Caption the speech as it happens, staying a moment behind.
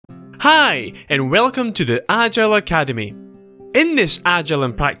Hi, and welcome to the Agile Academy. In this Agile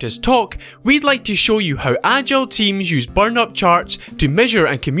in Practice talk, we'd like to show you how Agile teams use burn-up charts to measure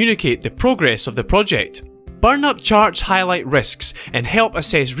and communicate the progress of the project. Burn-up charts highlight risks and help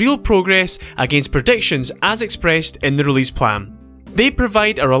assess real progress against predictions as expressed in the release plan. They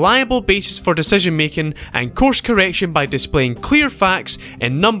provide a reliable basis for decision making and course correction by displaying clear facts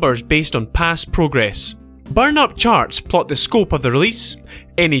and numbers based on past progress. Burn-up charts plot the scope of the release,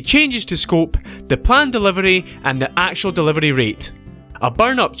 any changes to scope, the planned delivery, and the actual delivery rate. A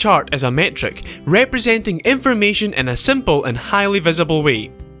burn-up chart is a metric representing information in a simple and highly visible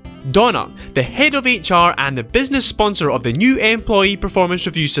way. Donna, the head of HR and the business sponsor of the new employee performance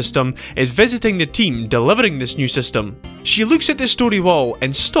review system, is visiting the team delivering this new system. She looks at the story wall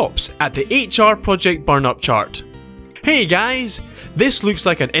and stops at the HR project burn-up chart. Hey guys, this looks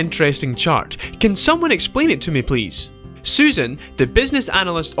like an interesting chart. Can someone explain it to me please? Susan, the business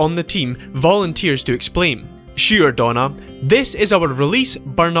analyst on the team, volunteers to explain. Sure Donna, this is our release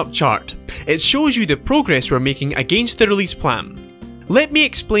burn-up chart. It shows you the progress we're making against the release plan. Let me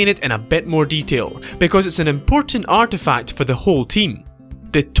explain it in a bit more detail, because it's an important artifact for the whole team.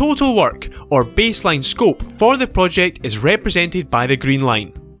 The total work, or baseline scope, for the project is represented by the green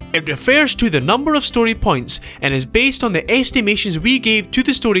line. It refers to the number of story points and is based on the estimations we gave to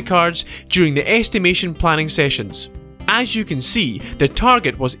the story cards during the estimation planning sessions. As you can see, the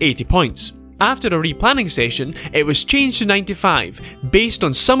target was 80 points. After a replanning session, it was changed to 95 based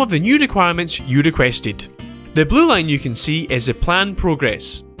on some of the new requirements you requested. The blue line you can see is the planned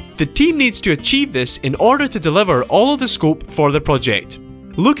progress. The team needs to achieve this in order to deliver all of the scope for the project.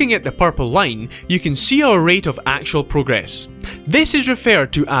 Looking at the purple line, you can see our rate of actual progress. This is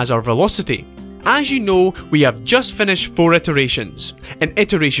referred to as our velocity. As you know, we have just finished 4 iterations. In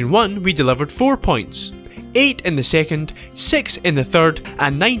iteration 1, we delivered 4 points. 8 in the second, 6 in the third,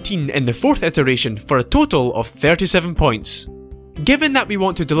 and 19 in the fourth iteration for a total of 37 points. Given that we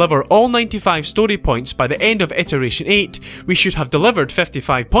want to deliver all 95 story points by the end of iteration 8, we should have delivered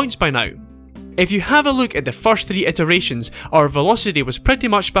 55 points by now. If you have a look at the first 3 iterations, our velocity was pretty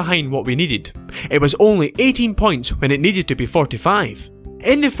much behind what we needed. It was only 18 points when it needed to be 45.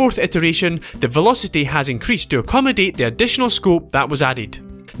 In the 4th iteration, the velocity has increased to accommodate the additional scope that was added.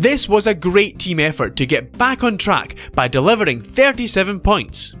 This was a great team effort to get back on track by delivering 37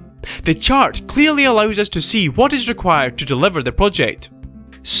 points. The chart clearly allows us to see what is required to deliver the project.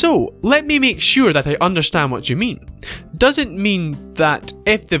 So, let me make sure that I understand what you mean. Does it mean that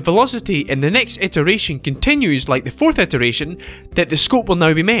if the velocity in the next iteration continues like the 4th iteration, that the scope will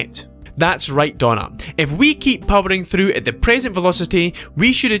now be met? That's right Donna. If we keep powering through at the present velocity,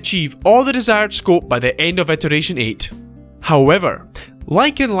 we should achieve all the desired scope by the end of iteration 8. However,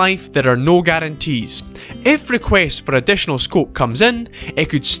 like in life, there are no guarantees. If requests for additional scope comes in, it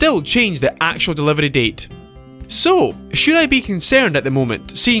could still change the actual delivery date. So, should I be concerned at the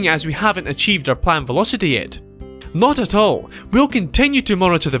moment, seeing as we haven't achieved our planned velocity yet? Not at all. We'll continue to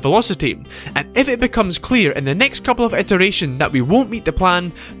monitor the velocity, and if it becomes clear in the next couple of iterations that we won't meet the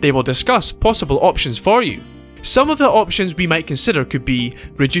plan, they will discuss possible options for you. Some of the options we might consider could be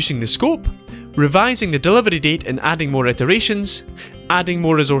reducing the scope, revising the delivery date and adding more iterations, adding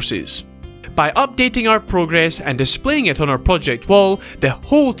more resources. By updating our progress and displaying it on our project wall, the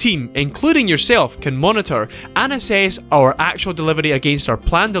whole team, including yourself, can monitor and assess our actual delivery against our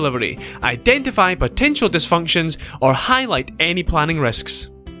planned delivery, identify potential dysfunctions, or highlight any planning risks.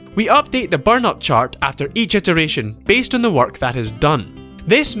 We update the burn-up chart after each iteration based on the work that is done.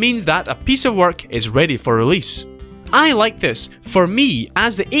 This means that a piece of work is ready for release. I like this. For me,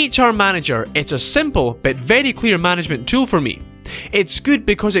 as the HR manager, it's a simple but very clear management tool for me. It's good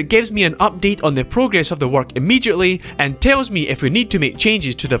because it gives me an update on the progress of the work immediately and tells me if we need to make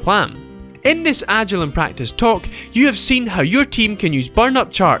changes to the plan. In this Agile in Practice talk, you have seen how your team can use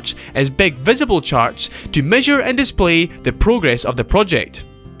burn-up charts as big visible charts to measure and display the progress of the project.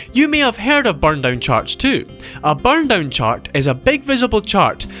 You may have heard of burn-down charts too. A burn-down chart is a big visible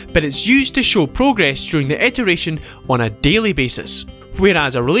chart, but it's used to show progress during the iteration on a daily basis.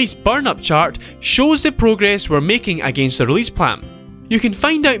 Whereas a release burn-up chart shows the progress we're making against the release plan. You can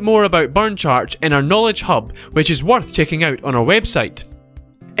find out more about burn charts in our Knowledge Hub, which is worth checking out on our website.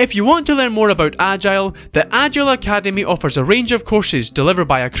 If you want to learn more about Agile, the Agile Academy offers a range of courses delivered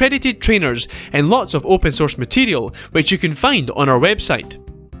by accredited trainers and lots of open source material, which you can find on our website.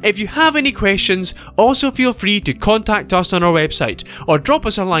 If you have any questions, also feel free to contact us on our website or drop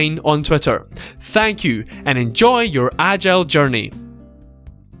us a line on Twitter. Thank you and enjoy your Agile journey.